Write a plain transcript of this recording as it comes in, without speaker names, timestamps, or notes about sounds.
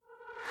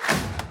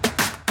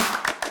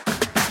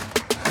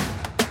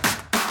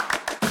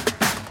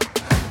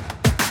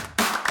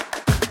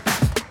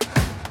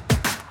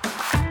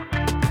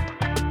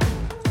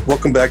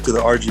Welcome back to the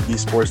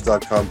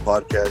RGVSports.com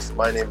podcast.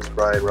 My name is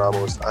Brian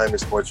Ramos. I'm a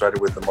sports writer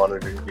with the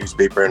Monitor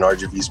newspaper and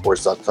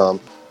RGVSports.com.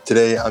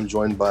 Today, I'm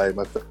joined by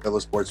my fellow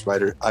sports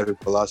writer, Ivan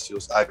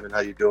Palacios. Ivan,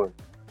 how you doing?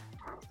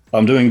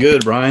 I'm doing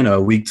good,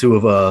 Brian. Week 2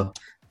 of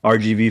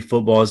RGV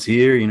football is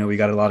here. You know, we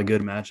got a lot of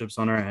good matchups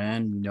on our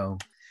hand. You know,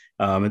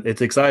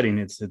 it's exciting.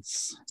 It's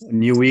a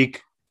new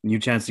week, new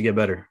chance to get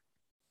better.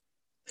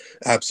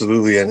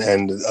 Absolutely,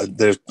 and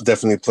there's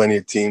definitely plenty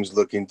of teams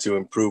looking to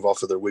improve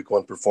off of their Week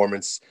 1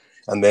 performance,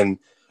 and then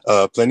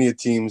plenty of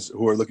teams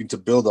who are looking to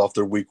build off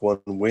their Week 1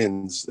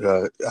 wins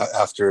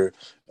after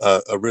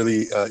a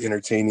really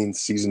entertaining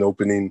season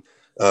opening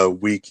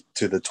week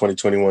to the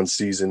 2021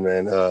 season.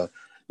 And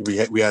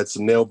we had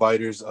some nail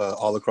biters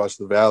all across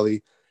the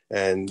valley,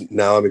 and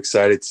now I'm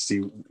excited to see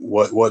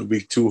what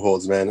Week 2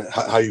 holds, man.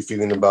 How you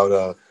feeling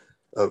about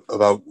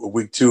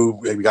Week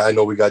 2? I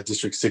know we got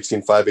District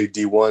 16 5A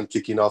D1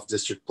 kicking off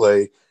district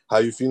play. How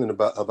are you feeling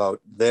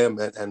about them?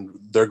 And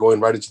they're going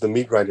right into the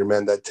meat grinder,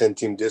 man, that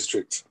 10-team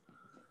district.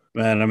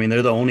 Man, I mean,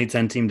 they're the only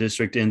 10-team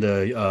district in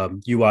the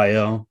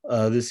UIL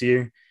this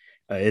year.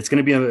 It's going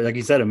to be, like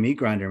you said, a meat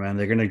grinder, man.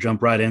 They're going to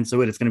jump right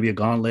into it. It's going to be a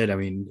gauntlet. I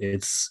mean,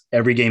 it's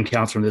every game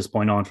counts from this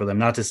point on for them.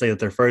 Not to say that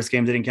their first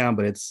game didn't count,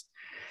 but it's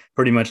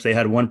pretty much they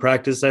had one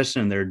practice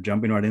session and they're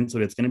jumping right into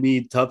it. It's going to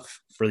be tough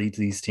for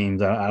these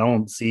teams. I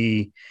don't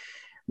see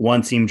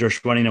one team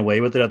just running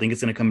away with it. I think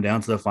it's going to come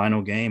down to the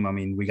final game. I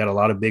mean, we got a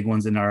lot of big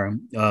ones in our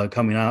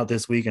coming out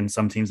this week, and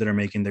some teams that are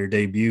making their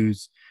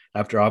debuts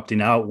after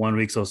opting out 1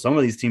 week. So some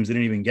of these teams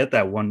didn't even get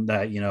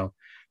that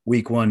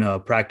Week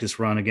 1 practice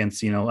run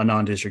against, a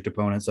non-district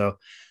opponent. So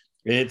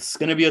it's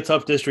going to be a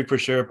tough district for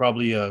sure.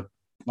 Probably,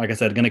 like I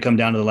said, going to come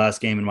down to the last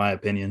game, in my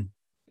opinion.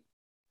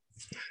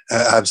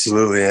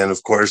 Absolutely. And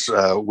of course,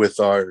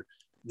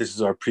 this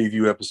is our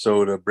preview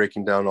episode of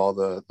breaking down all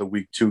the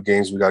Week 2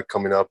 games we got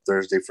coming up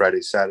Thursday,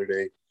 Friday,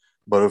 Saturday.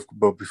 But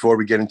before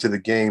we get into the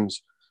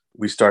games,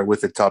 we start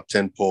with the top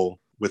 10 poll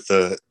with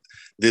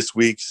this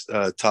week's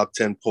top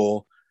 10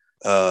 poll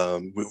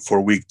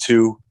for Week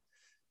 2.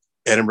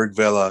 Edinburgh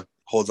Vela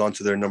holds on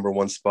to their number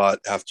 1 spot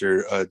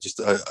after just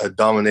a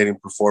dominating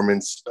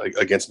performance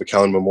against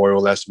McAllen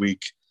Memorial last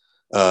week.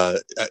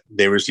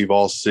 They receive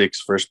all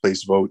 6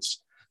 first-place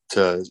votes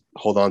to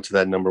hold on to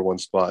that number 1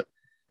 spot.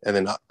 And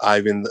then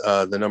Ivan,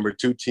 the number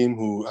 2 team,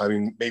 who, I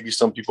mean, maybe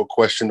some people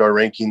questioned our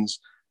rankings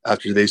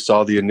after they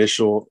saw the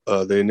initial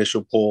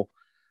poll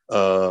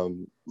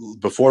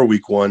before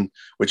Week 1,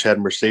 which had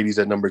Mercedes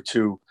at number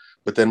 2.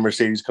 But then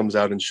Mercedes comes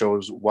out and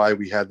shows why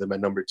we had them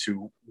at number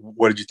 2.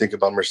 What did you think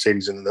about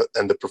Mercedes and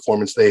the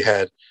performance they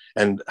had?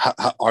 And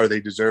how are they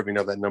deserving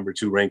of that number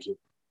 2 ranking?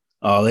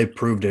 Oh, they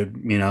proved it,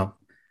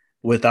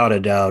 without a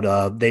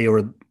doubt. They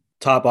were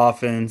top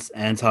offense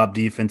and top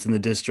defense in the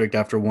district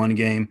after one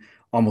game,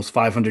 almost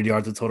 500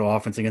 yards of total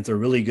offense against a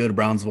really good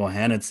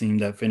Brownsville-Hanna team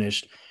that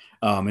finished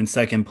in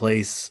second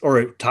place,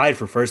 or tied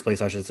for first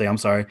place, I should say,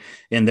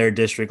 in their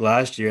district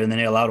last year. And then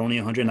they allowed only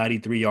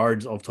 193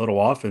 yards of total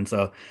offense.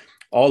 So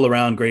all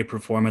around great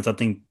performance. I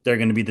think they're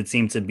going to be the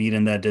team to beat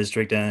in that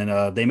district.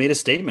 And they made a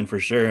statement for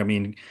sure. I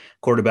mean,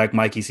 quarterback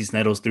Mikey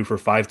Cisneros threw for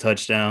 5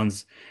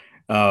 touchdowns.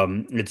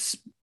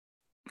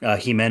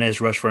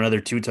 Jimenez rushed for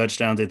another 2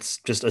 touchdowns. It's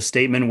just a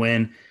statement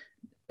win,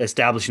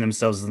 establishing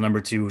themselves as the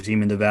number 2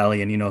 team in the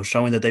Valley and,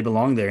 showing that they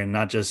belong there and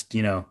not just,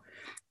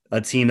 a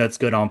team that's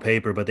good on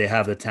paper, but they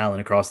have the talent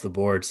across the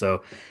board.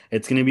 So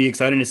it's going to be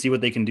exciting to see what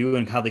they can do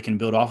and how they can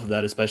build off of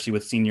that, especially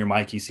with senior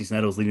Mikey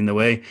Cisneros leading the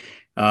way.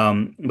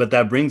 But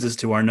that brings us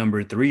to our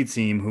number 3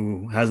 team,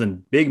 who has a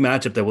big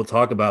matchup that we'll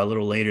talk about a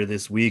little later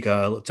this week.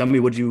 Tell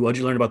me, what'd you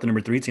learn about the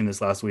number 3 team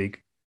this last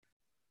week?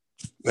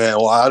 Man,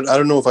 well, I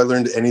don't know if I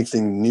learned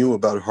anything new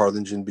about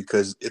Harlingen,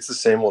 because it's the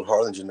same old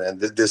Harlingen, man.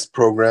 This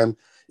program,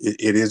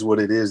 it is what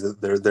it is.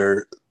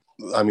 They're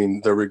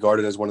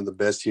regarded as one of the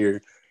best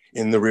here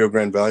in the Rio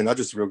Grande Valley, not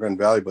just the Rio Grande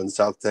Valley, but in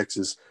South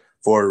Texas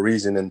for a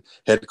reason. And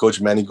head coach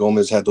Manny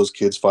Gomez had those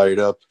kids fired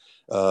up.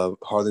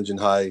 Harlingen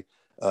High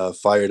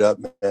fired up,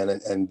 man,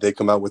 and they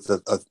come out with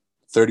a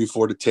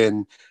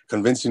 34-10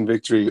 convincing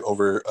victory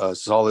over a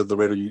solid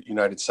Laredo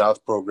United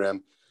South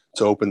program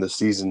to open the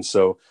season.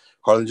 So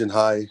Harlingen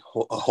High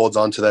holds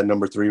on to that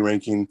number 3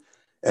 ranking.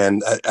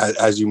 And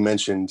as you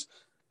mentioned,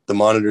 the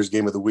Monitor's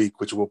game of the week,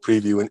 which we'll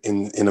preview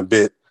in a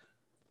bit.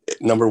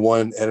 Number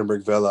 1,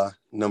 Edinburgh Vela.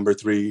 Number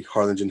 3,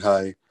 Harlingen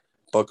High.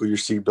 Buckle your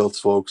seatbelts,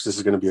 folks. This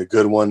is going to be a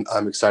good one.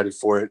 I'm excited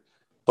for it.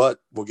 But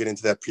we'll get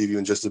into that preview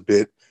in just a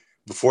bit.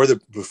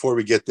 Before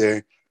we get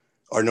there,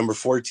 our number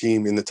 4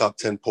 team in the top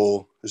 10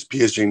 poll is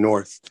PSG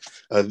North.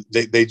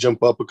 They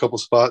jump up a couple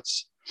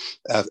spots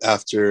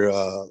after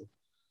a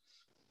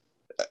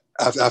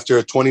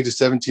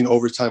 20-17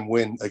 overtime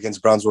win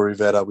against Brownsville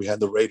Rivera. We had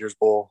the Raiders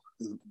Bowl,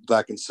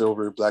 black and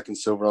silver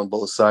on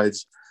both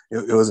sides.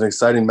 It was an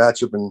exciting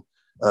matchup, and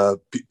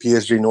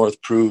PSG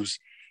North proves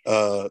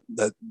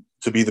that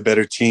to be the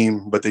better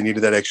team, but they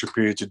needed that extra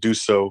period to do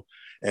so.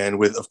 And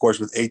with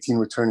 18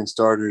 returning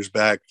starters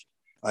back,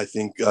 I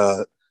think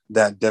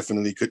that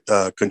definitely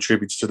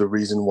contributes to the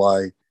reason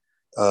why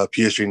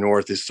PSG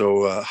North is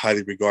so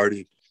highly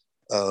regarded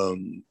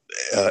um,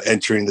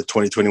 entering the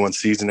 2021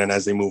 season and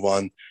as they move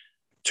on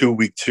to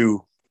week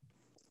 2.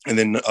 And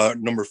then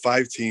number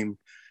 5 team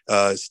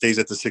stays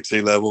at the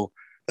 6A level.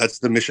 That's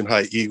the Mission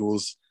High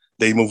Eagles.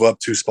 They move up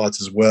 2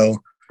 spots as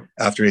well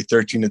after a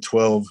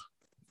 13-12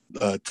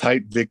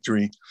 tight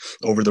victory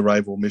over the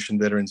rival Mission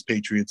Veterans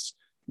Patriots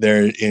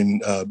there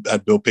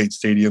at Bill Pate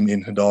Stadium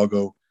in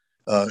Hidalgo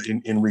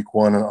in week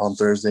 1 on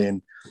Thursday.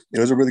 And it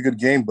was a really good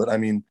game. But, I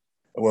mean,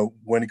 well,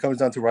 when it comes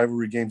down to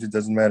rivalry games, it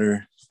doesn't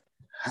matter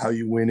how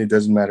you win. It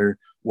doesn't matter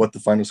what the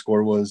final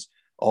score was.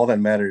 All that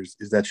matters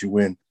is that you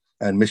win.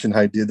 And Mission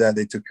High did that.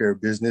 They took care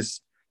of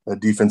business. The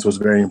defense was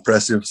very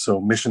impressive.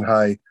 So Mission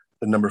High,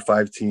 the number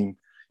 5 team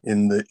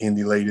in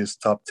the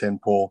latest top 10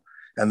 poll.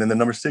 And then the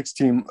number 6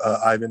 team,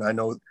 Ivan, I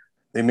know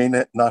they may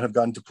not have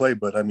gotten to play,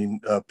 but I mean,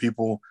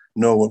 people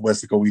know what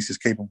Weslaco East is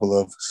capable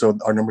of. So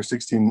our number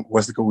 6 team,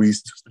 Weslaco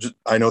East,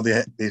 I know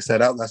they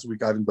sat out last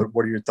week, Ivan, but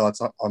what are your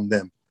thoughts on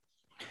them?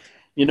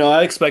 You know,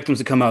 I expect them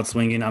to come out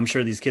swinging. I'm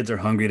sure these kids are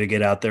hungry to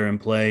get out there and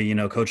play. You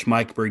know, Coach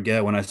Mike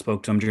Burgett, when I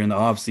spoke to him during the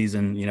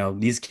offseason, you know,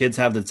 these kids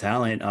have the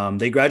talent.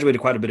 They graduated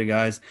quite a bit of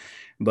guys,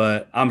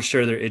 but I'm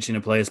sure they're itching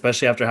to play,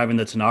 especially after having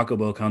the Tanaka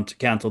Bowl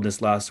canceled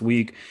this last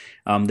week.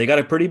 They got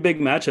a pretty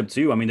big matchup,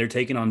 too. I mean, they're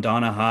taking on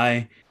Donna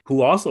High,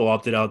 who also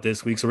opted out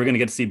this week. So we're going to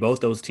get to see both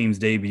those teams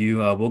debut.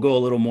 We'll go a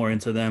little more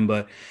into them,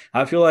 but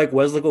I feel like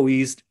Weslaco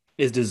East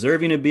is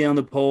deserving to be on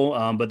the poll,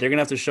 but they're going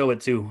to have to show it,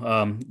 too,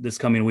 this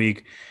coming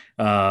week.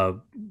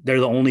 They're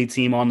the only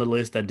team on the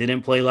list that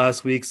didn't play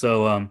last week.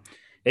 So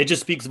it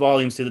just speaks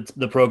volumes to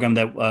the program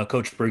that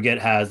Coach Burgett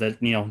has,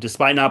 that, you know,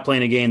 despite not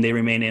playing a game, they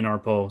remain in our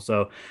poll.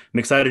 So I'm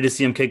excited to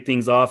see him kick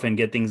things off and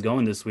get things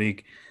going this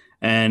week.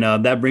 And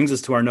that brings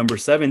us to our number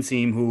 7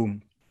 team, who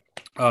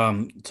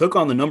took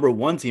on the number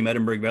 1 team,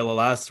 Edinburgh Vela,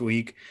 last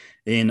week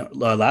in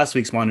last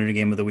week's Monitor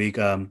Game of the Week.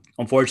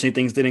 Unfortunately,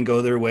 things didn't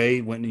go their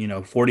way when, you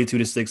know,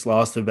 42-6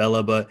 loss to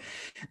Vela, but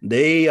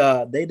they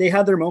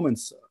had their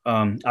moments.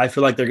 I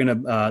feel like they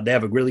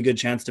have a really good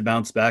chance to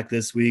bounce back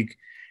this week.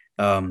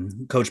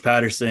 Coach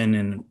Patterson,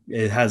 and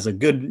it has a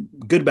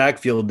good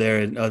backfield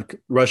there,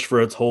 rushed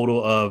for a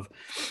total of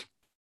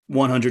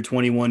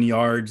 121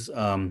 yards.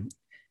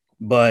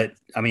 But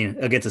I mean,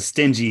 against a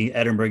stingy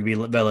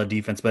Edinburgh Vela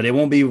defense, but it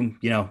won't be,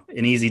 you know,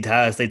 an easy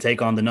task. They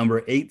take on the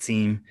number 8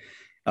 team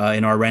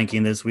in our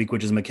ranking this week,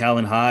 which is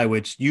McAllen High,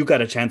 which you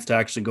got a chance to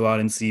actually go out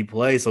and see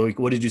play. So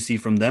what did you see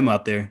from them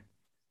out there?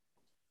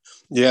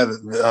 Yeah,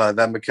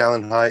 that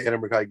McAllen High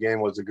Edinburgh High game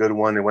was a good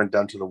one. It went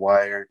down to the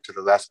wire, to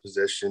the last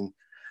possession,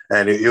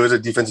 and it was a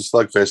defensive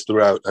slugfest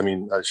throughout. I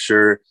mean,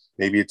 sure,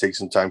 maybe it takes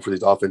some time for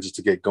these offenses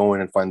to get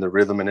going and find the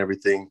rhythm and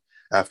everything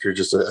after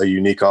just a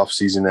unique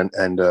offseason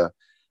and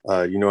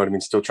you know what I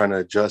mean, still trying to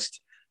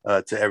adjust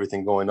to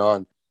everything going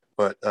on.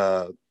 But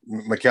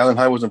McAllen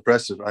High was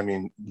impressive. I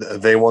mean,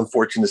 they won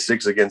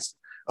 14-6 against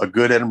a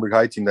good Edinburgh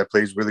High team that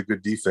plays really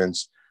good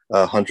defense.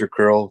 Hunter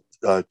Curl,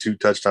 2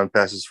 touchdown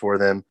passes for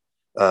them,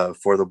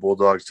 for the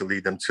Bulldogs to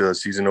lead them to a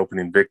season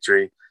opening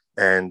victory.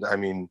 And I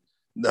mean,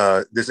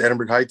 this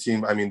Edinburgh High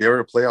team, I mean, they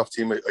were a playoff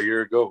team a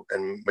year ago,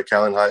 and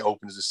McAllen High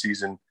opens the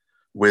season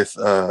with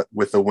a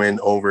win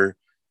over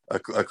a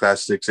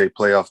Class 6A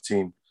playoff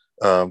team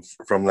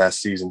from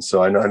last season.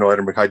 So I know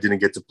Edinburgh High didn't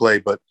get to play,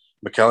 but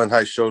McAllen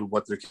High showed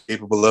what they're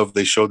capable of.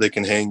 They showed they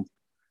can hang.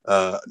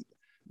 Well,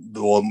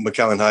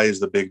 McAllen High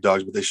is the big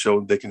dogs, but they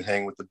showed they can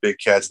hang with the big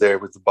cats there,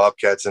 with the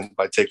Bobcats, and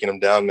by taking them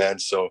down, man.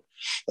 So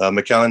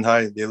McAllen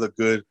High, they look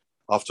good,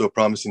 off to a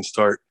promising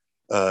start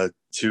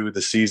to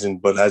the season.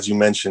 But as you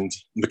mentioned,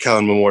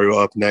 McAllen Memorial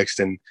up next,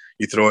 and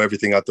you throw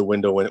everything out the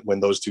window when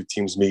those 2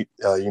 teams meet.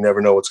 You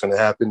never know what's going to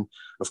happen.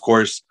 Of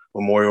course,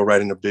 Memorial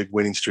riding a big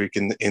winning streak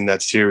in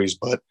that series,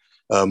 but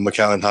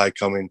McAllen High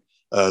coming,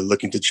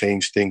 looking to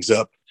change things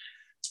up.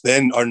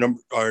 Then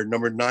our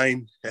number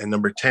 9 and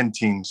number 10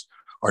 teams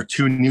are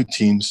 2 new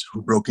teams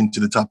who broke into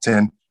the top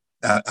 10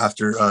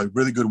 after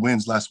really good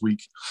wins last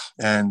week.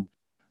 And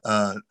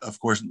of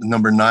course,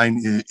 number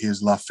 9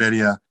 is La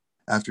Feria,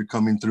 after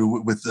coming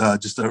through with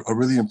just a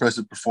really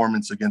impressive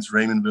performance against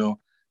Raymondville.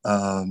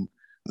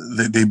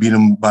 They beat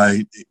them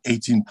by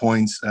 18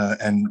 points.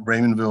 And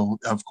Raymondville,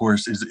 of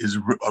course, is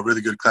a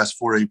really good Class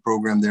 4A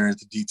program there at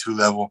the D2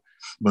 level.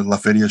 But La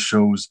Feria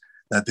shows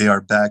that they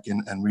are back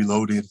and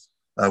reloaded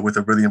with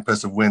a really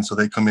impressive win. So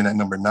they come in at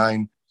number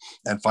 9.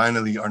 And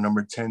finally, our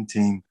number 10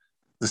 team,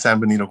 the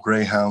San Benito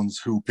Greyhounds,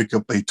 who pick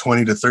up a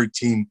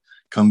 20-13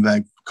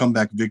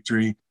 comeback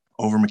victory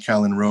over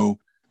McAllen Rowe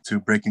to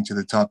break into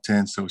the top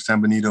 10. So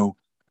San Benito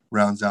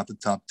rounds out the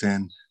top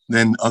 10.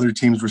 Then other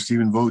teams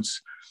receiving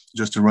votes,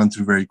 just to run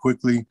through very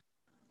quickly: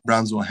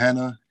 Brownsville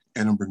Hanna,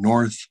 Edinburgh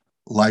North,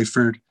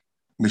 Lyford,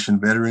 Mission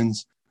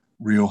Veterans,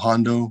 Rio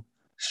Hondo,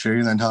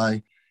 Sherryland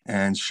High,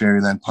 and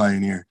Sherryland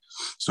Pioneer.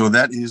 So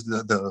that is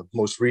the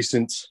most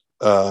recent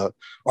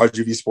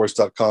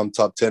RGVsports.com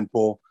top 10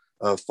 poll,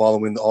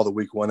 following all the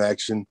week 1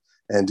 action,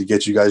 and to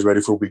get you guys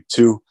ready for week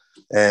 2.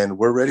 And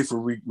we're ready for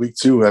week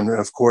 2. And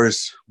of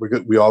course,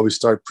 we always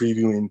start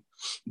previewing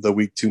the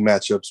week 2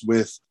 matchups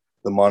with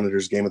the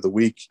Monitors Game of the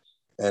Week.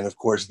 And of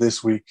course,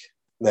 this week,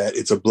 that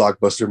it's a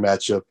blockbuster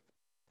matchup.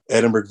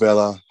 Edinburgh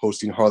Vela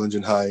hosting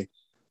Harlingen High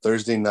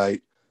Thursday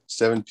night,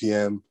 7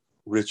 p.m.,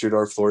 Richard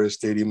R. Flores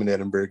Stadium in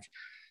Edinburgh.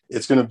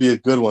 It's going to be a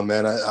good one,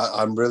 man.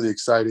 I'm really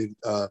excited.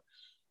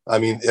 I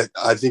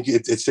think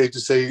it's safe to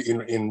say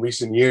in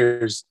recent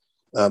years,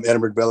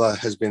 Edinburgh Vela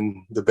has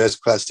been the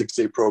best Class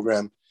 6A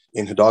program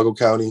in Hidalgo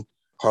County.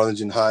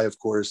 Harlingen High, of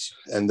course,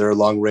 and their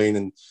long reign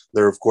and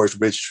their, of course,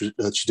 rich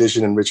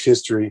tradition and rich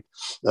history.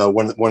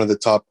 One of the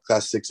top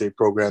Class 6A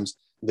programs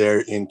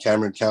there in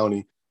Cameron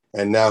County.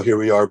 And now here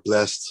we are,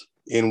 blessed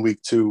in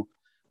week 2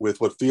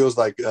 with what feels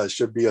like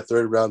should be a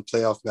third-round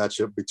playoff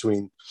matchup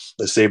between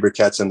the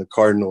SaberCats and the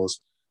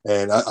Cardinals.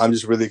 And I'm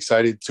just really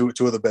excited. Two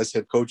of the best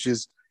head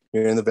coaches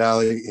here in the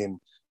Valley, in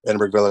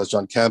Edinburgh Vela's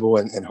John Campbell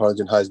and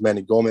Harlingen High's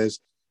Manny Gomez.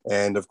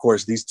 And, of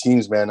course, these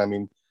teams, man, I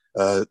mean,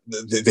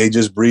 they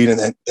just breed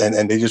and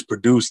they just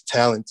produce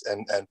talent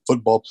and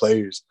football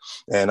players.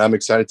 And I'm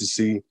excited to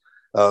see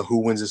who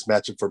wins this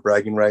matchup for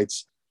bragging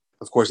rights.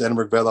 Of course,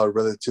 Edinburgh Vela, a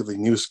relatively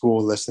new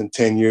school, less than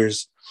 10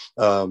 years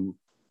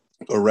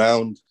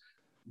around.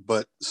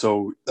 But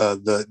so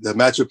the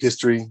matchup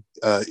history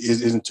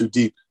isn't too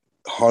deep.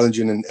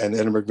 Harlingen and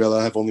Edinburgh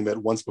Vela have only met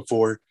once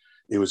before.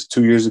 It was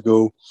 2 years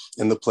ago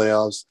in the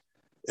playoffs.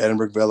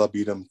 Edinburgh Vela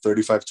beat them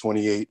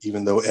 35-28,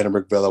 even though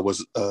Edinburgh Vela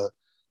was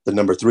the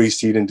number 3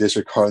 seed in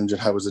district. Harlingen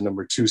High was the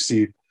number 2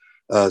 seed.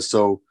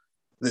 So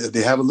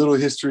they have a little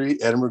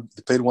history. Edinburgh,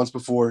 they played once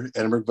before.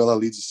 Edinburgh Vela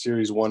leads the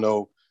series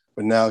 1-0.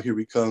 But now here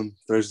we come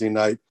Thursday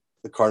night.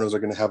 The Cardinals are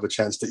going to have a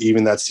chance to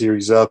even that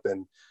series up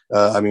and,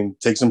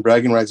 take some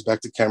bragging rights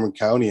back to Cameron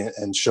County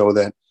and show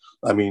that,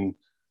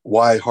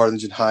 why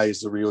Harlingen High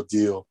is the real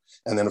deal.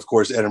 And then, of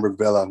course, Edinburgh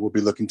Vela will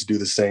be looking to do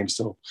the same.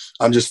 So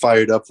I'm just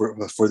fired up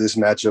for this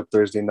matchup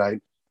Thursday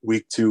night,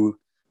 week 2.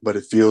 But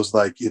it feels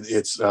like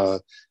it's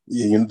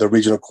the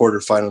regional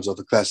quarterfinals of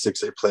the Class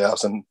 6A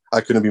playoffs, and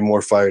I couldn't be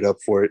more fired up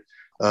for it.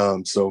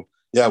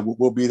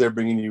 We'll be there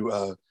bringing you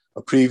a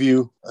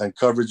preview and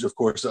coverage, of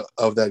course,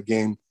 of that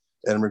game,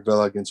 Edinburgh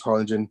Vela against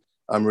Harlingen.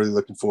 I'm really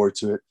looking forward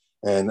to it,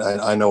 and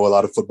I know a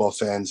lot of football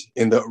fans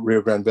in the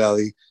Rio Grande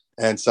Valley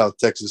and South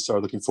Texas are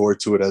looking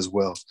forward to it as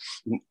well.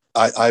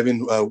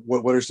 Ivan,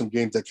 what are some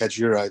games that catch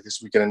your eye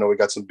this weekend? I know we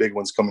got some big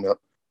ones coming up.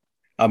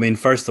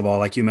 First of all,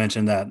 like you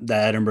mentioned, that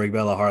Edinburgh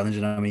Vela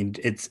Harlingen,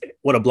 it's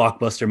what a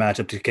blockbuster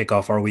matchup to kick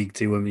off our week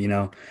 2.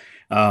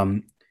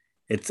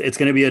 It's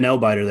going to be a nail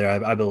biter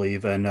there, I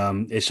believe,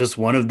 and it's just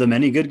one of the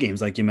many good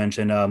games, like you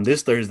mentioned.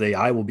 This Thursday,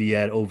 I will be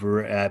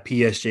over at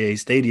PSJA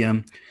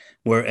Stadium,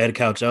 where Ed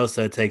Couch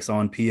Elsa takes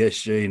on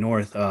PSJ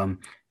North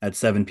at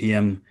 7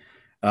 p.m.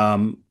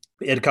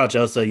 Ed Couch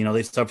Elsa,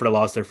 they suffered a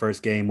loss their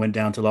first game, went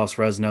down to Los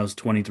Fresnos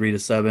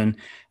 23-7,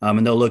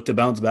 and they'll look to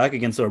bounce back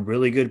against a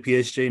really good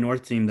PSJ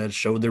North team that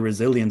showed their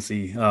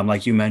resiliency.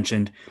 Like you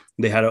mentioned,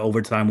 they had an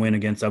overtime win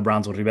against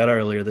Brownsville Rivera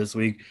earlier this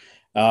week.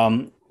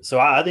 So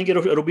I think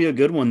it'll be a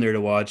good one there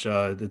to watch.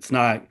 It's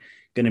not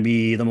going to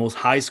be the most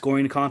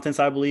high-scoring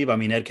contest, I believe.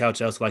 Ed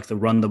Couch Elsa likes to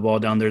run the ball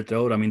down their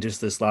throat. Just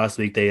this last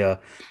week, they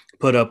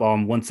put up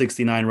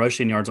 169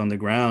 rushing yards on the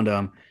ground.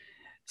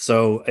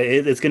 So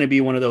it's going to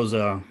be one of those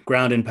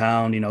ground and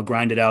pound,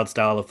 grinded out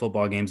style of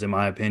football games, in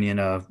my opinion.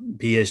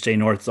 PSJ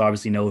North is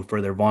obviously known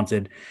for their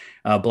vaunted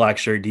black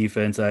shirt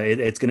defense.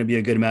 It's going to be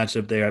a good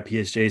matchup there at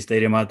PSJ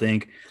Stadium, I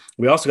think.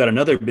 We also got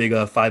another big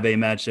 5A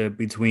matchup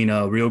between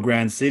Rio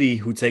Grande City,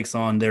 who takes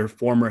on their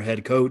former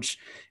head coach,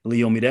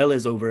 Leo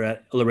Mireles, over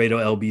at Laredo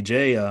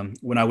LBJ.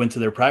 When I went to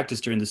their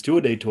practice during the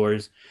two-a-day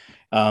tours,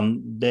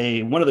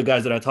 one of the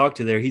guys that I talked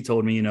to there, he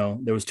told me,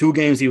 there was 2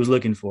 games he was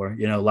looking for.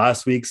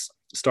 Last week's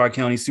Star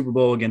County Super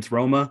Bowl against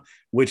Roma,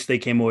 which they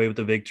came away with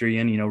the victory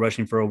in,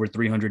 rushing for over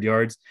 300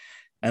 yards.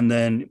 And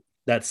then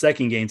that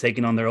second game,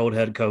 taking on their old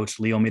head coach,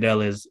 Leo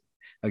Mireles,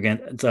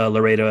 against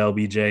Laredo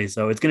LBJ.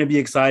 So it's going to be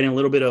exciting, a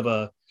little bit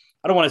of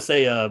I don't want to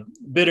say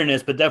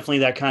bitterness, but definitely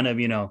that kind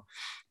of,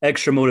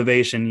 extra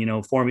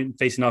motivation,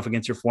 facing off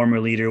against your former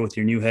leader with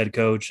your new head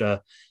coach.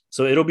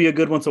 So it'll be a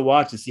good one to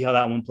watch to see how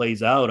that one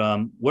plays out.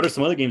 What are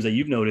some other games that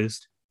you've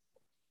noticed?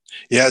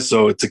 Yeah,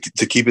 so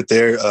to keep it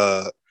there,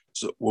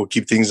 so we'll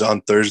keep things on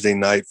Thursday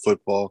night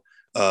football.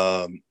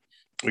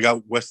 We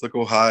got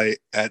Westlaco High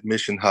at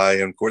Mission High,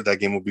 and of course that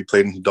game will be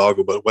played in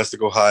Hidalgo, but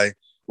Westlaco High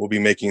will be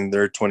making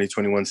their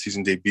 2021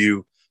 season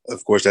debut.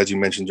 Of course, as you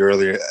mentioned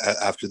earlier,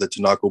 after the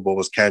Tanaco Bowl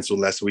was canceled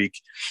last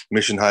week,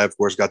 Mission High, of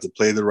course, got to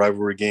play the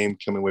rivalry game,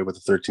 coming away with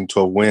a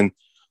 13-12 win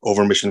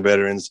over Mission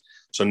Veterans.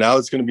 So now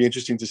it's going to be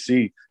interesting to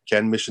see,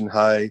 can Mission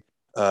High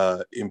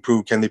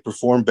improve? Can they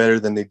perform better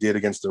than they did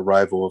against their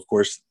rival? Of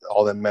course,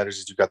 all that matters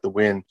is you got the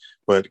win.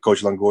 But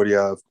Coach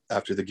Longoria,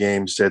 after the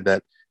game, said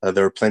that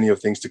there are plenty of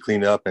things to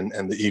clean up, and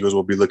the Eagles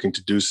will be looking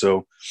to do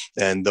so.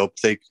 And they'll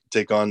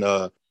take on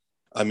a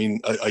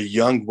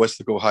young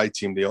Westlaco High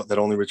team that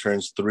only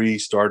returns 3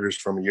 starters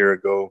from a year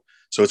ago.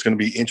 So it's going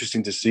to be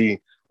interesting to see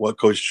what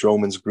Coach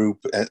Stroman's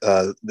group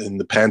in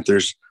the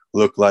Panthers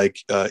look like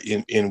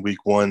in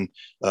week 1.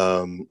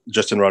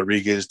 Justin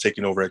Rodriguez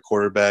taking over at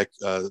quarterback.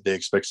 They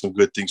expect some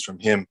good things from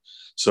him.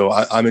 So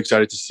I'm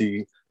excited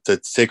to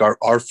take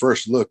our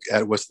first look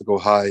at Westlaco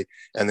High,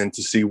 and then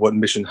to see what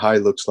Mission High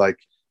looks like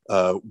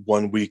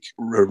 1 week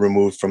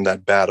removed from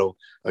that battle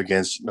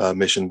against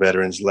Mission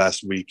Veterans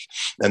last week.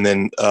 And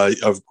then,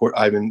 of course,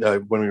 Ivan,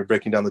 when we were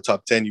breaking down the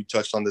top 10, you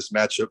touched on this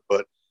matchup,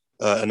 but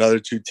another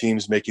two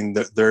teams making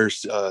their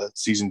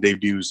season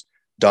debuts,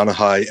 Donna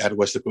High at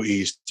Weslaco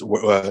East.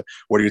 What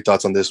are your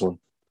thoughts on this one?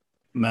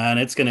 Man,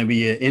 it's going to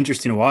be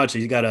interesting to watch.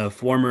 He's got a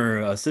former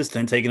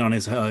assistant taking on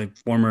his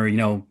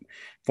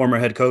former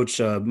head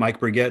coach, Mike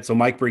Brigette. So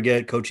Mike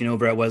Brigette coaching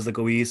over at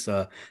Weslaco East.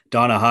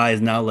 Donna High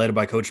is now led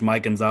by Coach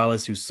Mike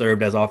Gonzalez, who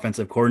served as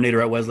offensive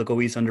coordinator at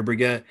Weslaco East under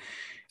Brigette.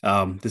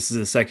 This is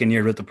the second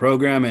year with the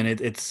program, and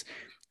it's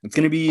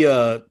going to be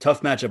a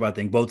tough matchup, I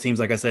think. Both teams,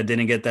 like I said,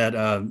 didn't get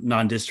that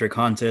non-district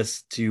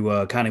contest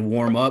to kind of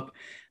warm up.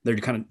 They're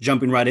kind of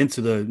jumping right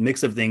into the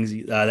mix of things.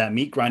 That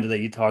meat grinder that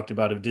you talked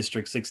about of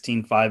District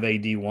 16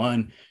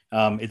 5AD1,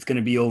 it's going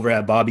to be over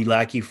at Bobby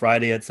Lackey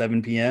Friday at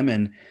 7 p.m.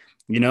 And,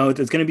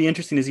 it's going to be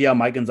interesting to see how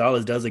Mike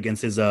Gonzalez does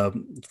against his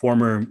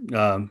former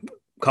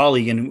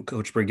colleague and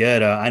Coach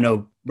Brigette. I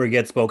know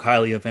Brigette spoke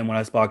highly of him when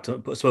I spoke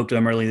to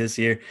him early this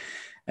year.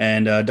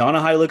 And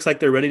Donna High looks like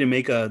they're ready to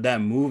make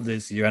that move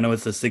this year. I know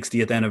it's the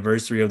 60th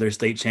anniversary of their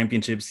state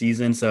championship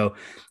season, so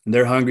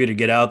they're hungry to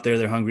get out there.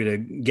 They're hungry to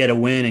get a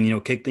win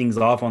and, kick things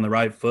off on the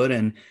right foot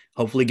and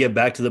hopefully get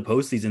back to the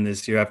postseason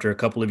this year after a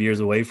couple of years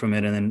away from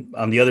it. And then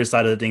on the other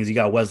side of the things, you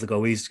got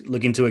Weslaco East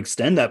looking to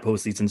extend that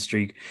postseason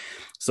streak.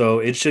 So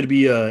it should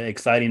be an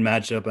exciting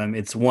matchup.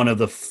 It's one of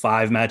the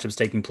 5 matchups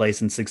taking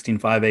place in 16-5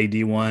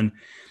 AD1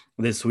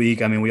 this week.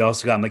 We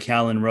also got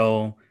McAllen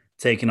Rowe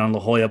taking on La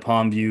Jolla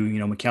Palmview,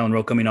 McAllen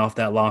Rowe coming off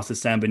that loss to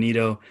San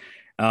Benito.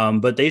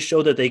 But they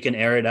showed that they can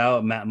air it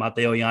out.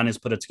 Mateo Yanes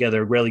put it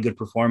together a really good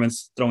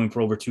performance, throwing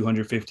for over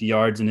 250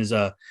 yards in his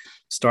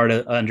start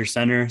under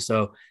center.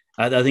 So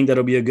I think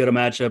that'll be a good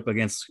matchup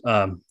against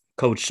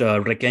Coach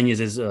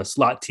Requeñas'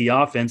 slot T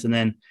offense. And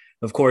then,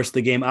 of course,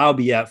 the game I'll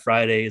be at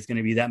Friday is going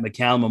to be that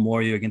McAllen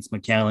Memorial against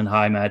McAllen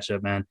High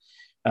matchup, man.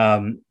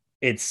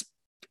 It's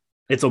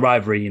a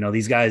rivalry.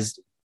 These guys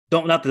 –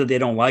 not that they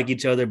don't like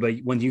each other, but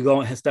when you go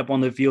and step on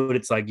the field,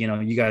 it's like,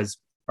 you guys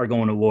are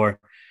going to war.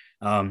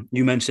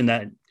 You mentioned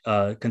that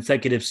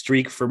consecutive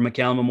streak for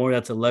McAllen Memorial.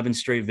 That's 11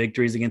 straight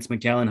victories against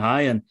McAllen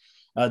High. And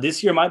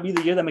this year might be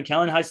the year that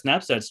McAllen High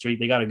snaps that streak.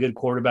 They got a good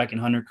quarterback in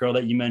Hunter Curl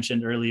that you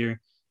mentioned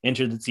earlier,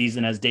 entered the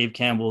season as Dave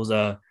Campbell's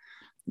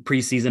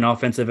preseason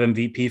offensive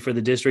MVP for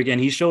the district.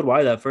 And he showed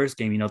why that first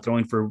game,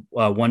 throwing for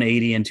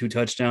 180 and 2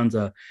 touchdowns.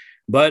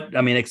 But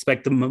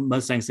expect the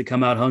Mustangs to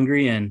come out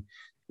hungry and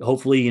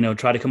hopefully,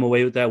 try to come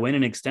away with that win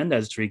and extend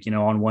that streak.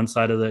 On one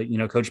side of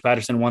the, Coach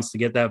Patterson wants to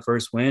get that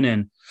first win.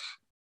 And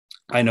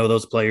I know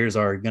those players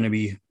are going to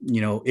be,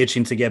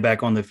 itching to get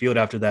back on the field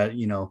after that,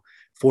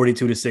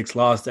 42-6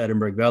 loss to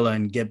Edinburgh Vela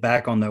and get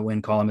back on that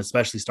win column,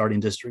 especially starting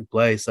district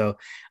play. So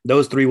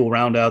those 3 will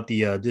round out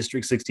the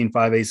District 16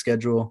 5A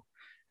schedule.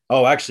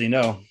 Oh, actually,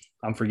 no,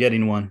 I'm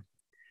forgetting one.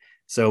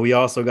 So we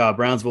also got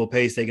Brownsville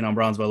Pace taking on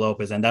Brownsville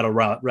Lopez, and that'll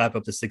wrap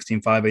up the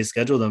 16 5A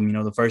schedule. Them,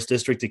 the first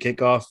district to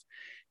kick off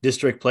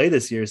district play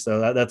this year.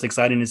 So that's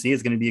exciting to see.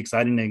 It's going to be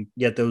exciting to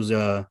get those.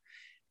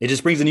 It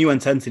just brings a new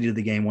intensity to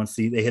the game once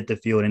they hit the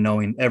field and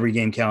knowing every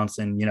game counts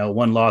and,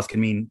 one loss can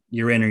mean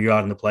you're in or you're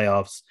out in the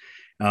playoffs.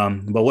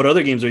 But what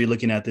other games are you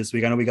looking at this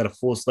week? I know we got a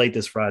full slate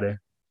this Friday.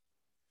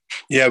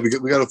 Yeah, we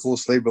got a full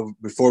slate, but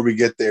before we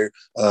get there,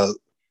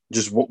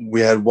 we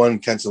had one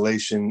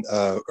cancellation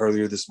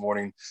earlier this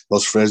morning.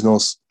 Los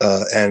Fresnos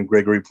and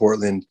Gregory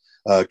Portland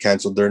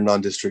canceled their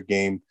non-district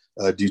game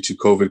due to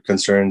COVID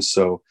concerns.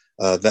 So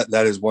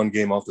that is one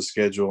game off the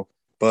schedule.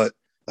 But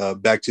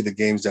back to the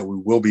games that we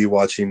will be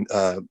watching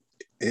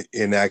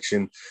in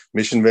action.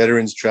 Mission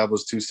Veterans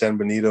travels to San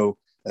Benito.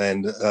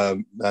 And,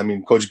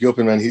 Coach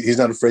Gilpin, man, he's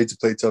not afraid to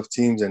play tough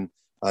teams. And,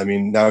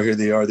 now here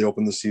they are. They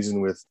opened the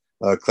season with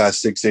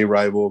Class 6A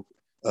rival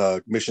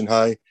Mission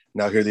High.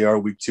 Now here they are,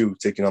 week 2,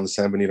 taking on the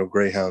San Benito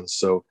Greyhounds.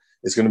 So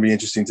it's going to be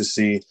interesting to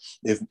see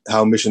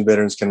how Mission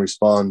Veterans can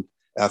respond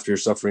after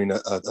suffering a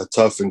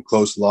tough and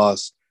close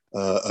loss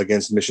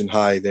against Mission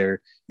High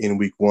there in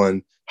week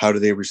 1. How do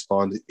they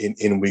respond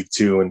in week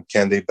 2, and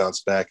can they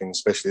bounce back? And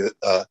especially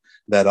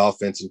that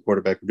offense and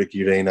quarterback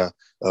Ricky Reina,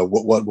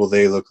 what will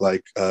they look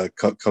like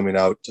coming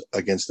out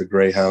against the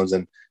Greyhounds?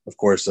 And of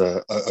course,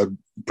 a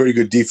pretty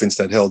good defense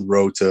that held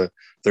Rowe to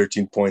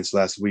 13 points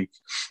last week.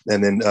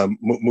 And then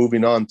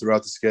moving on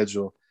throughout the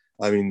schedule,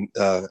 Ivan,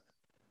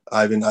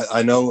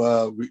 I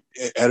know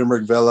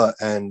Edinburgh Vela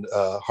and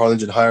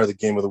Harlingen High are the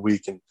game of the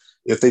week. And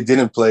if they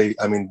didn't play,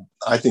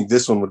 I think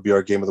this one would be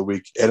our game of the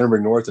week.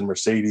 Edinburgh North and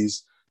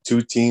Mercedes,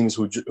 2 teams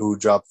who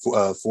dropped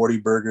 40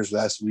 burgers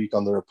last week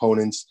on their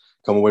opponents,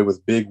 come away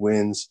with big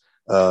wins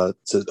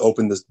to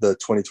open the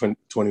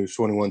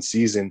 2020-2021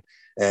 season.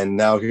 And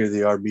now here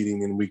they are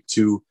meeting in week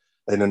 2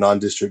 in a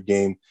non-district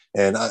game.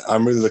 And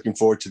I'm really looking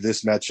forward to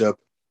this matchup.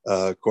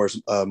 Of course,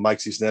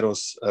 Mike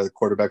Cisneros,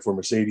 quarterback for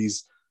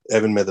Mercedes,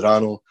 Evan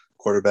Medrano,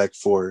 quarterback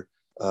for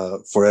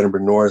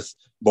Edinburgh North.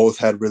 Both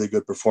had really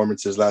good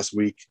performances last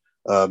week.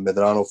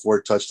 Medrano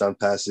 4 touchdown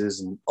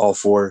passes, and all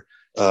 4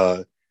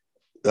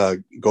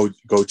 go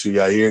to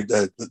Yair,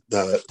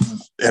 the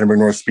Edinburgh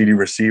North speedy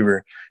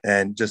receiver,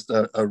 and just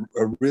a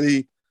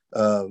really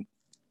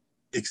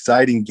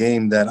exciting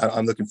game that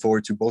I'm looking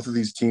forward to. Both of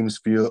these teams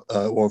feel,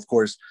 well, of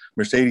course,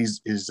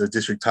 Mercedes is a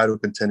district title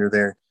contender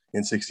there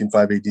in 16-5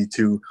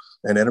 AD2,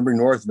 and Edinburgh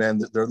North, man,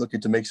 they're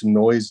looking to make some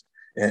noise,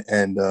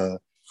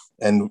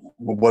 and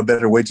what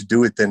better way to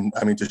do it than,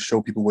 I mean, to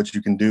show people what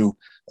you can do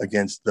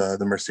against the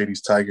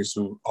Mercedes Tigers,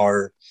 who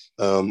are,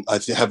 I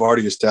think, have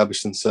already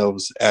established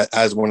themselves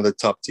as one of the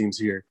top teams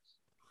here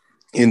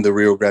in the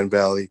Rio Grande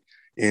Valley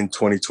in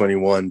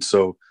 2021.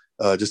 So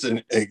just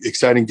an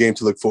exciting game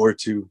to look forward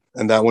to.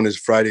 And that one is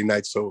Friday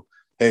night. So,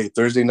 hey,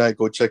 Thursday night,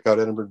 go check out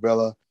Edinburgh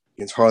Vella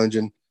against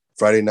Harlingen.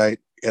 Friday night,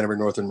 Edinburgh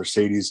North and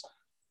Mercedes.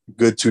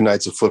 Good 2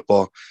 nights of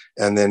football.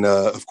 And then,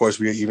 of course,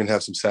 we even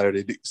have some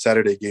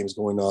Saturday games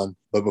going on.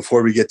 But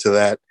before we get to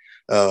that,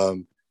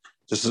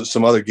 just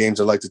some other games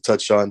I'd like to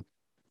touch on.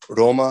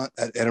 Roma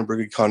at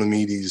Edinburgh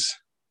Economides.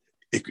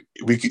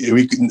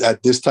 We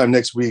at this time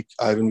next week,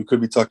 Ivan, we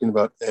could be talking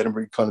about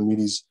Edinburgh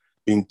Economides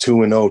being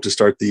 2-0 to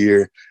start the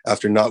year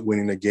after not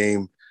winning a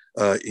game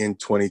in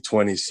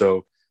 2020.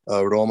 So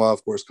Roma,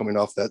 of course, coming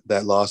off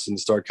that loss in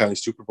the Stark County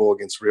Super Bowl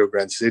against Rio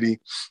Grande City.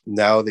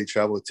 Now they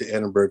travel to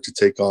Edinburgh to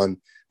take on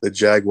the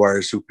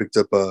Jaguars, who picked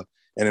up an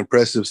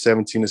impressive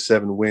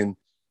 17-7 win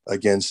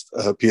against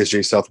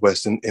PSG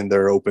Southwest in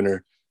their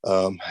opener.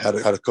 Had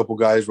a couple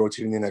guys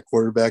rotating in at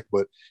quarterback,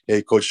 but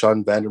hey, Coach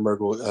Sean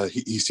Vandermergel,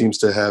 he seems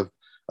to have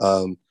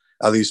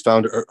at least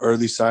found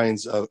early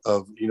signs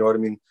of, you know what I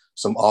mean,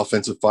 some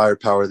offensive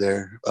firepower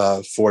there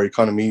for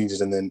Economides.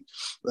 And then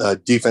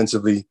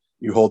defensively,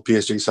 you hold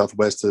PSG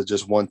Southwest to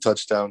just 1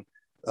 touchdown.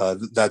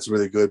 That's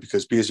really good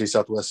because PSG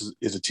Southwest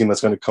is a team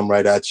that's going to come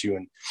right at you.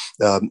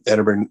 And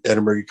Edinburgh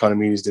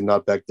Economides did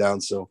not back down.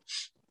 So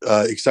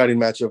exciting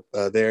matchup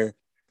there.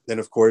 Then,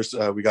 of course,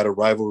 we got a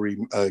rivalry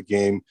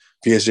game,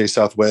 PSG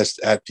Southwest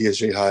at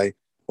PSG High.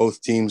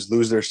 Both teams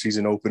lose their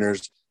season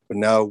openers, but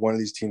now one of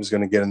these teams is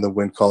going to get in the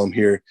win column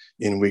here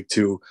in week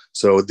 2.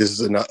 So this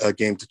is a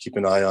game to keep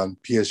an eye on.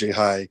 PSG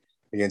High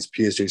against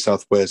PSG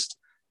Southwest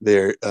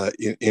there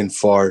in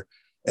FAR.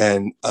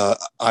 And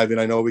Ivan,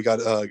 I know we got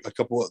a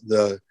couple of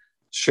the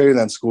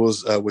Sharyland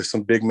schools with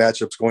some big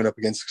matchups going up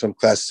against some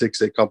Class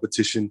 6A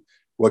competition.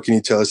 What can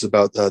you tell us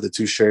about the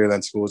 2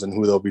 Sharyland schools and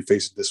who they'll be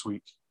facing this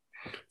week?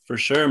 For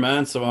sure,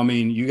 man. So, I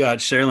mean, you got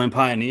Sharyland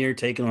Pioneer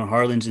taking on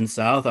Harlingen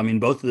South. I mean,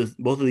 both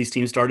of these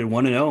teams started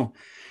 1-0.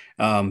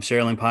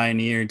 Sharyland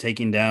Pioneer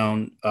taking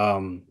down,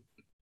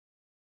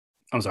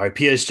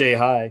 PSJ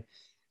High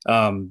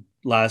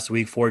last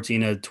week,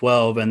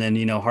 14-12. And then,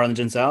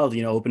 Harlingen South,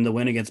 opened the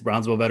win against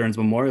Brownsville Veterans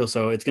Memorial.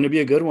 So it's going to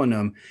be a good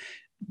one.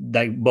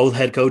 That both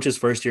head coaches,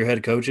 first-year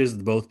head coaches,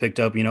 both picked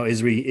up,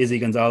 Izzy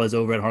Gonzalez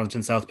over at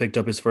Harlingen South picked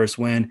up his first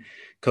win.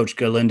 Coach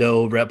Galindo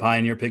over at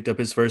Pioneer picked up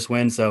his first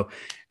win. So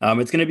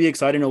it's going to be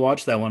exciting to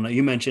watch that one.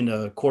 You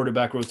mentioned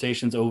quarterback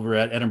rotations over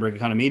at Edinburgh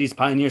Economides.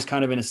 Pioneer's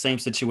kind of in the same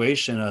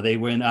situation. They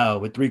went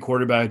with 3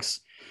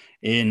 quarterbacks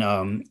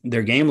in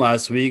their game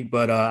last week,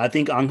 but I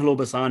think Angelo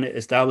Basan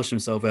established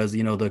himself as,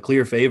 the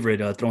clear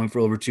favorite, throwing for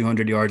over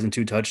 200 yards and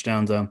 2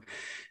 touchdowns.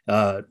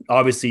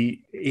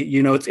 Obviously,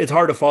 it's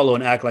hard to follow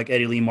and act like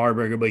Eddie Lee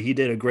Marburger, but he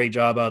did a great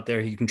job out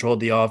there. He controlled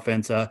the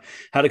offense,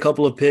 had a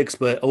couple of picks,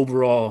 but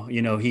overall,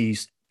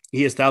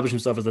 he established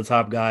himself as the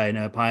top guy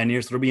in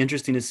Pioneer. So it'll be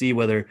interesting to see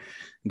whether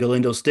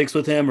Galindo sticks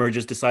with him or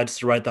just decides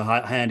to write the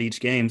hot hand each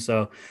game.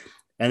 So,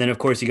 and then of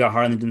course you got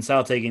Harlingen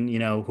South taking,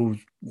 who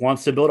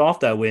wants to build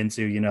off that win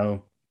too,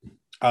 so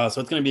it's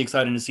going to be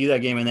exciting to see that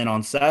game. And then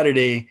on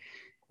Saturday,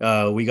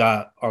 we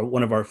got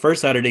one of our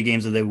first Saturday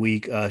games of the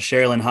week,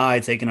 Sharyland High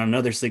taking on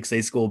another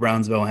 6A school,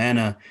 Brownsville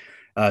Hanna.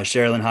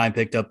 Sharyland High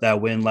picked up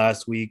that win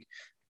last week.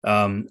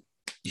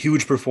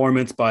 Huge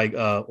performance by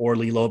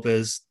Orly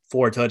Lopez,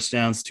 4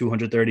 touchdowns,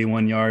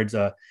 231 yards,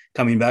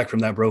 coming back from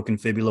that broken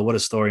fibula. What a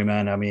story,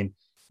 man. I mean,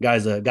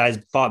 guys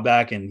fought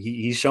back, and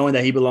he's showing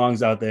that he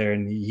belongs out there,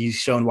 and he's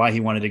shown why he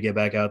wanted to get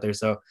back out there.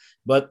 So,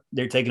 but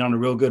they're taking on a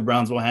real good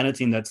Brownsville Hanna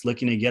team that's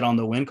looking to get on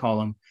the win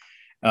column.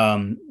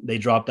 They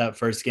dropped that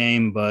first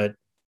game, but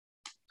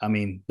I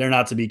mean, they're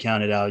not to be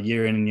counted out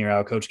year in and year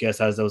out. Coach Guest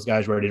has those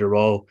guys ready to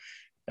roll.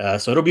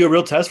 So it'll be a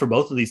real test for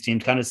both of these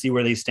teams, kind of see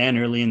where they stand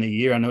early in the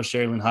year. I know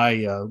Sharyland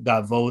High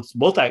got votes.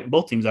 Both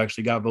teams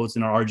actually got votes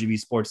in our RGV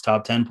Sports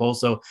Top 10 poll.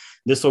 So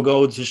this will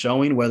go to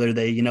showing whether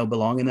they,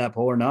 belong in that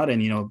poll or not.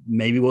 And,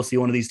 maybe we'll see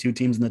one of these 2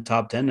 teams in the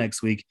top 10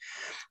 next week.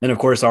 And, of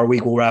course, our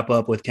week will wrap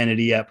up with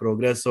Kennedy at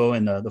Progreso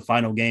and the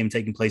final game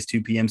taking place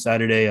 2 p.m.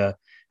 Saturday.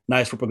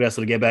 Nice for Progreso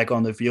to get back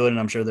on the field, and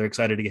I'm sure they're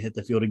excited to hit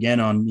the field again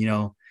on,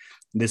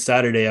 this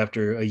Saturday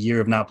after a year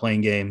of not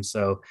playing games.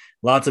 So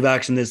lots of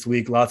action this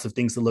week, lots of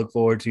things to look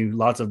forward to,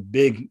 lots of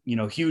big,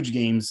 huge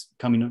games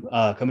coming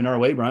our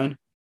way, Brian.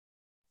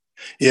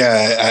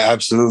 Yeah,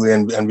 absolutely.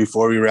 And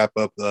before we wrap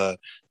up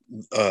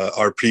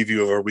our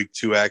preview of our week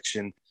 2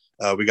 action,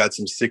 we got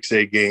some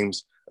 6A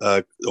games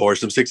or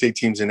some 6A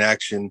teams in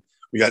action.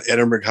 We got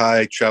Edinburgh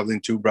High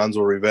traveling to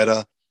Brownsville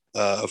Rivera.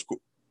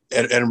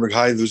 Edinburgh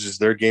High loses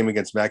their game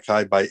against Mac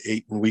High by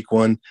 8 in week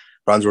 1.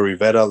 Brownsville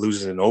Rivera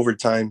loses in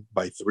overtime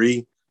by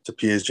 3 to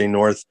PSG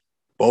North.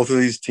 Both of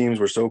these teams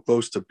were so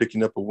close to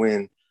picking up a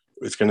win.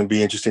 It's going to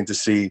be interesting to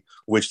see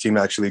which team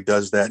actually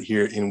does that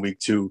here in week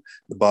 2.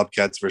 The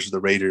Bobcats versus the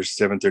Raiders,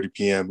 7:30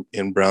 p.m.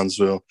 in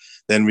Brownsville.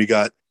 Then we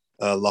got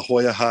La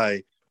Jolla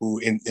High, who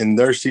in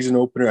their season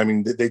opener, I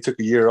mean, they took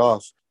a year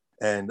off.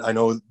 And I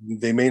know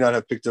they may not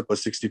have picked up a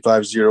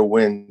 65-0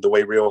 win the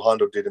way Rio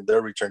Hondo did in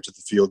their return to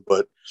the field,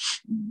 but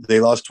they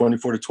lost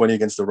 24-20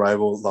 against the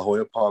rival La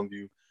Jolla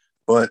Palmview.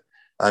 But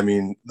I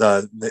mean,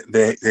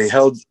 they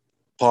held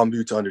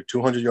Palmview to under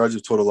 200 yards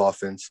of total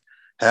offense,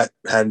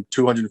 had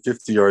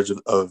 250 yards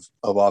of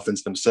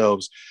offense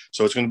themselves.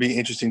 So it's going to be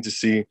interesting to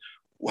see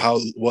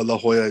what La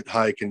Jolla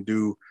High can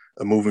do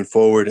moving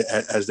forward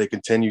as they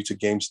continue to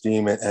gain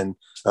steam and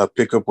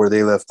pick up where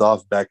they left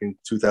off back in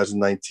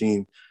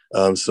 2019.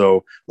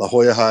 So La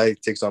Jolla High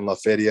takes on La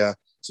Feria,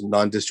 some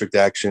non-district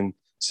action,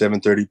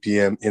 7:30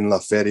 p.m. in La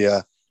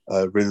Feria.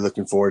 Really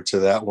looking forward to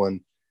that one.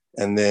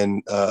 And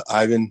then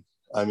Ivan,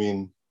 I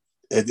mean,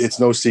 it's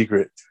no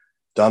secret.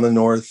 Donna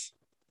North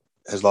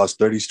has lost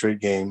 30 straight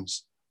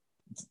games.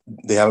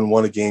 They haven't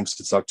won a game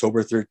since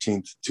October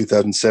 13th,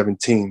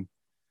 2017.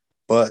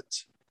 But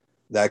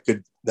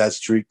that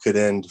streak could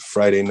end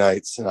Friday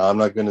nights. And I'm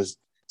not going to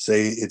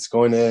say it's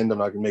going to end. I'm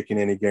not going to make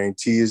any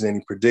guarantees,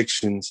 any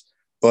predictions.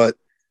 But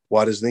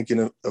Waters Lincoln,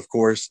 of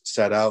course,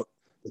 sat out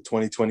the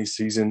 2020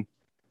 season.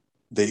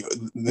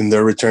 In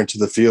their return to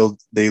the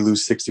field, they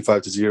lose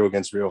 65-0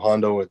 against Rio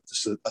Hondo.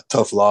 It's a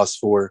tough loss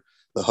for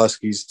the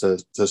Huskies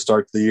to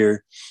start the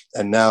year.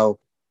 And now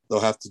they'll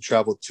have to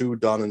travel to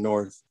Donna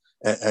North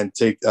and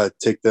take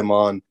them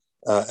on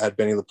at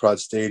Benny LaPrade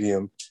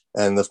Stadium.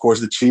 And, of course,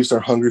 the Chiefs are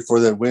hungry for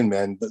that win,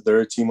 man.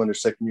 They're a team under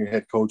second-year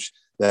head coach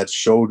that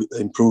showed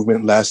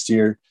improvement last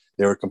year.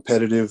 They were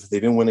competitive. They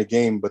didn't win a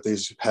game, but they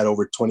had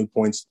over 20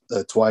 points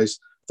twice,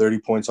 30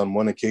 points on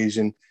one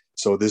occasion.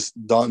 So this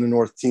Donna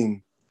North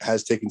team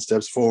has taken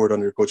steps forward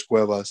under Coach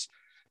Cuevas,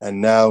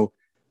 and now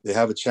they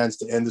have a chance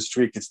to end the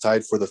streak. It's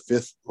tied for the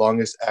 5th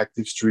longest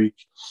active streak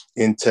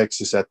in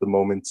Texas at the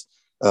moment.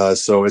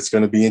 So it's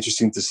going to be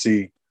interesting to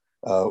see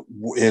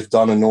if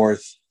Donna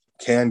North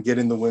can get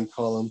in the win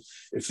column,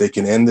 if they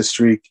can end the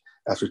streak.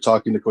 After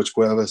talking to Coach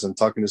Cuevas and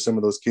talking to some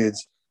of those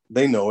kids,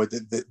 they know it.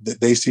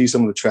 They see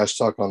some of the trash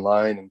talk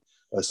online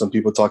and some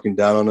people talking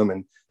down on them,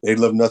 and they'd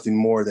love nothing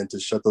more than to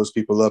shut those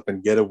people up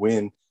and get a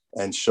win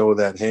and show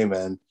that, hey,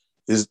 man,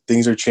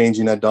 things are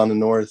changing at Donna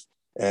North,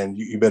 and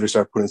you better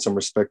start putting some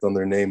respect on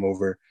their name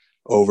over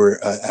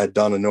at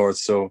Donna North.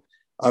 So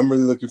I'm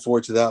really looking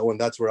forward to that one.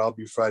 That's where I'll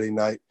be Friday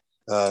night.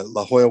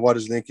 La Jolla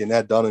Waters Lincoln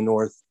at Donna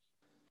North.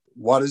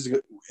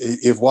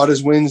 If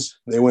Waters wins,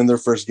 they win their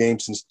first game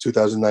since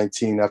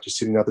 2019 after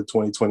sitting out the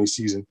 2020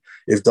 season.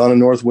 If Donna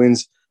North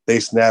wins, they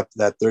snap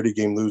that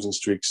 30-game losing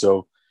streak.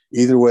 So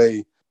either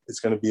way, it's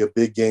going to be a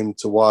big game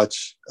to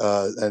watch,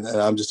 and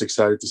I'm just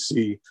excited to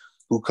see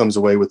who comes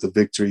away with the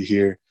victory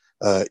here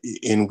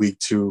in week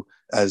 2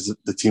 as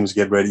the teams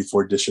get ready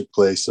for district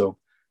play. So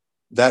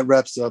that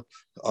wraps up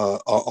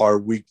our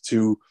week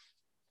 2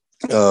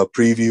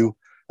 preview,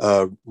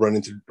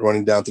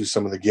 running down through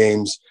some of the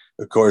games.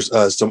 Of course,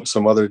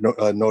 some other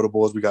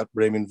notables. We got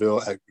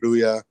Raymondville at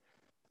Gruya,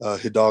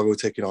 Hidalgo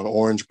taking on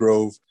Orange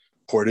Grove.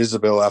 Port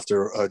Isabel,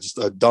 after just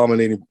a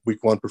dominating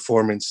week 1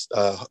 performance,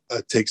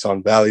 takes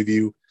on Valley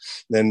View.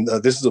 Then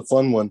this is a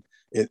fun one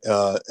at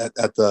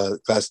the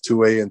Class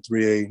 2A and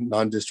 3A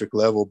non-district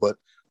level, but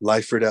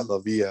Lyford at La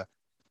Villa.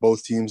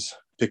 Both teams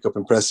pick up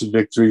impressive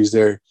victories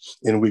there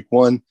in week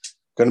 1.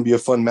 Going to be a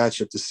fun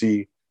matchup to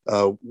see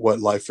what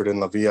Lyford and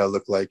La Villa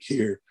look like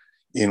here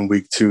in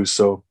week 2.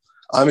 So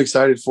I'm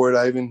excited for it,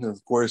 Ivan. And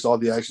of course, all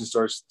the action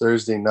starts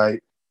Thursday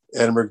night.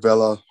 Edinburgh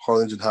Vela,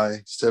 Harlingen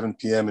High, 7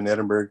 p.m. in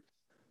Edinburgh.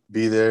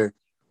 Be there,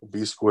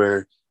 be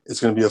square. It's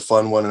going to be a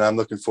fun one, and I'm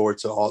looking forward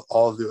to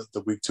all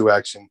the week 2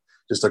 action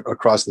just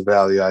across the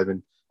valley,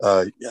 Ivan.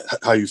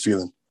 How you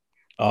feeling?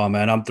 Oh,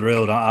 man, I'm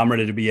thrilled. I'm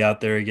ready to be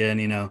out there again.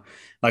 You know,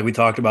 like we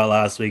talked about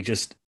last week,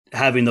 just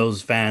having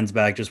those fans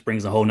back just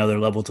brings a whole nother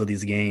level to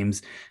these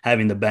games,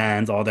 having the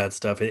bands, all that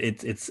stuff.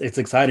 It's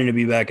exciting to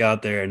be back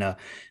out there. And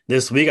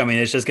this week, I mean,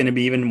 it's just going to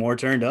be even more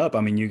turned up.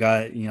 I mean, you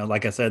got,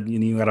 like I said,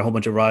 you got a whole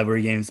bunch of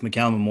rivalry games,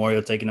 McAllen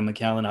Memorial taking to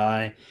McAllen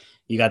High.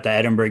 You got the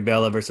Edinburgh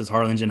Bella versus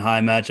Harlingen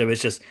High matchup.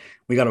 It's just,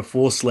 we got a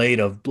full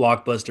slate of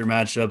blockbuster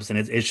matchups, and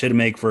it should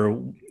make for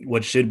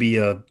what should be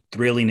a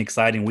thrilling,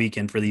 exciting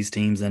weekend for these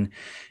teams. And,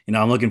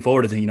 I'm looking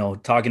forward to,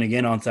 talking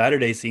again on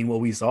Saturday, seeing what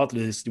we saw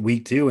through this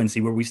week 2 and see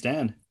where we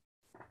stand.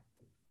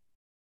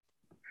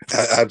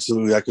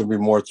 Absolutely. I could be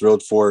more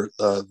thrilled for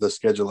the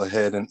schedule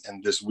ahead and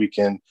this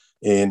weekend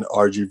in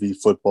RGV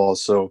football.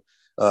 So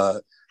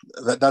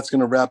that's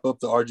going to wrap up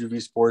the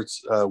RGV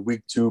Sports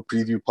Week 2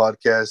 preview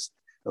podcast.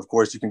 Of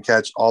course, you can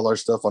catch all our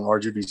stuff on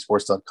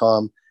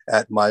rgvsports.com,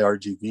 at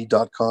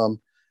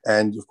myrgv.com.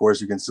 And, of course,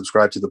 you can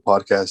subscribe to the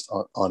podcast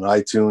on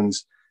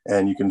iTunes.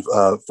 And you can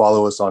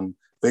follow us on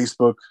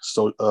Facebook,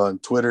 on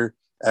Twitter,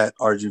 at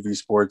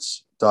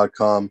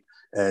rgvsports.com.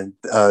 And,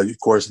 of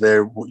course,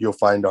 there you'll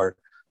find our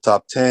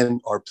top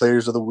 10, our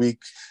players of the week.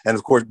 And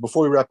of course,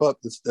 before we wrap up,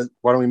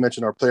 why don't we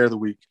mention our player of the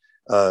week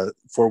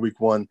for week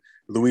 1,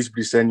 Luis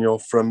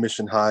Briseño from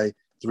Mission High,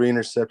 3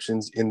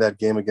 interceptions in that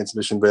game against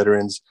Mission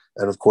Veterans.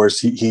 And of course,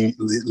 he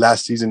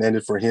last season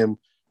ended for him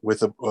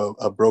with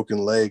a broken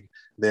leg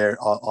there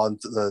on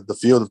the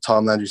field of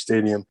Tom Landry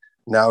Stadium.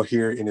 Now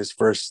here in his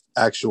first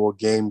actual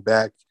game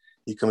back,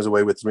 he comes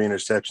away with 3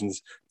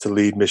 interceptions to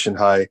lead Mission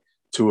High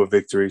to a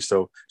victory.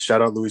 So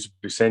shout out Luis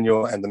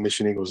Briseño and the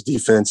Mission Eagles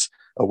defense,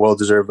 a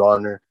well-deserved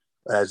honor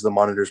as the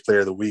Monitor's Player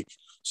of the Week.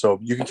 So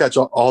you can catch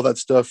all that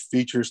stuff,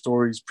 feature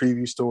stories,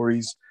 preview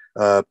stories,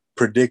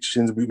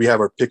 predictions. We have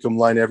our pick'em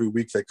line every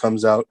week that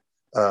comes out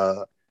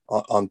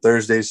on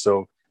Thursdays.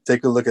 So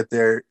take a look at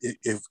there.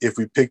 If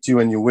we picked you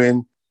and you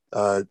win,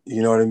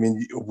 you know what I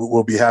mean,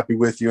 we'll be happy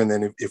with you. And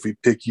then if we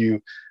pick you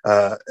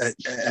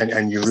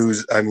and you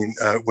lose, I mean,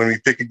 when we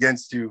pick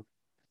against you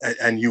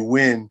and you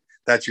win,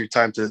 that's your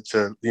time to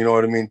you know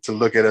what I mean, to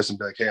look at us and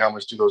be like, hey, how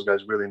much do those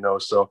guys really know?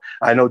 So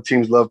I know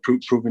teams love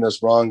proving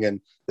us wrong, and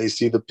they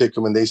see the pick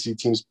 'em and they see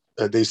teams,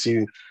 they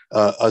see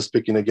us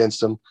picking against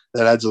them.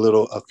 That adds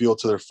a fuel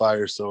to their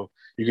fire. So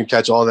you can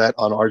catch all that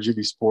on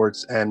RGV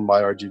Sports and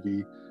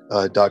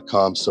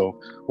myrgv.com. So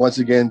once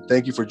again,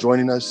 thank you for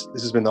joining us.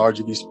 This has been the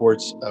RGV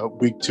Sports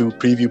Week 2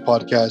 preview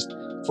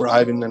podcast for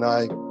Ivan and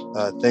I.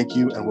 Thank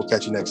you, and we'll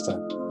catch you next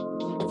time.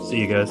 See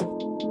you guys.